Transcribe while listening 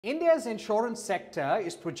India's insurance sector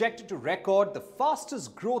is projected to record the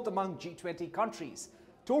fastest growth among G20 countries.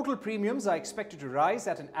 Total premiums are expected to rise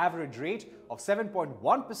at an average rate of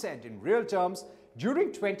 7.1% in real terms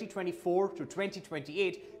during 2024 to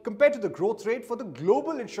 2028 compared to the growth rate for the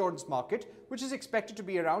global insurance market, which is expected to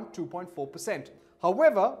be around 2.4%.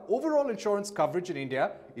 However, overall insurance coverage in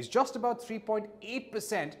India is just about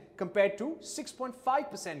 3.8% compared to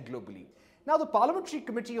 6.5% globally. Now, the Parliamentary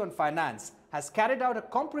Committee on Finance has carried out a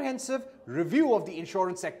comprehensive review of the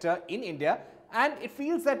insurance sector in India, and it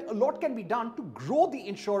feels that a lot can be done to grow the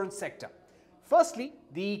insurance sector. Firstly,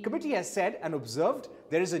 the committee has said and observed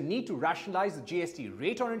there is a need to rationalize the GST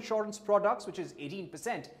rate on insurance products, which is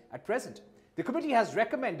 18% at present. The committee has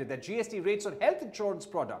recommended that GST rates on health insurance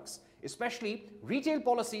products, especially retail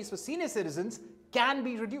policies for senior citizens, can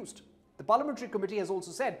be reduced. The Parliamentary Committee has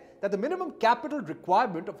also said that the minimum capital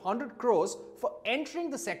requirement of 100 crores for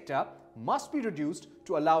entering the sector must be reduced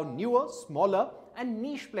to allow newer, smaller and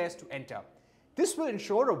niche players to enter. This will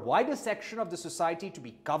ensure a wider section of the society to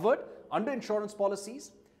be covered under insurance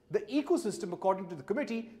policies. The ecosystem, according to the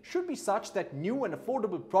committee, should be such that new and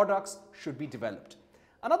affordable products should be developed.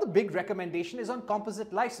 Another big recommendation is on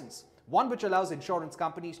composite license, one which allows insurance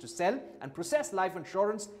companies to sell and process life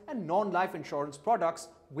insurance and non-life insurance products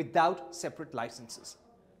without separate licenses.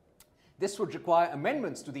 This would require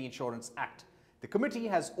amendments to the Insurance Act. The committee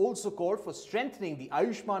has also called for strengthening the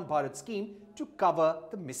Ayushman Bharat scheme to cover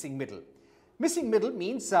the missing middle. Missing middle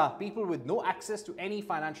means people with no access to any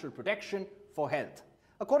financial protection for health.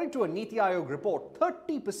 According to a Niti Aayog report,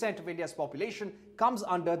 30% of India's population comes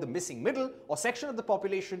under the missing middle or section of the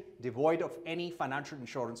population devoid of any financial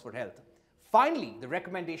insurance for health. Finally, the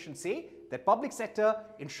recommendations say that public sector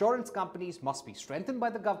insurance companies must be strengthened by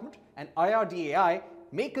the government, and IRDAI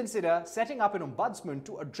may consider setting up an ombudsman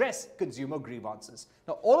to address consumer grievances.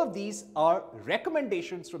 Now, all of these are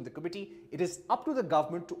recommendations from the committee. It is up to the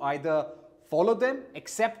government to either follow them,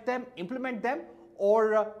 accept them, implement them,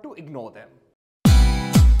 or to ignore them.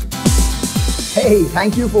 Hey,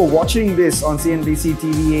 thank you for watching this on CNBC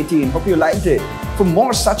TV18. Hope you liked it. For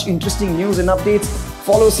more such interesting news and updates,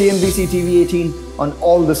 follow CNBC TV18 on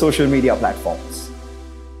all the social media platforms.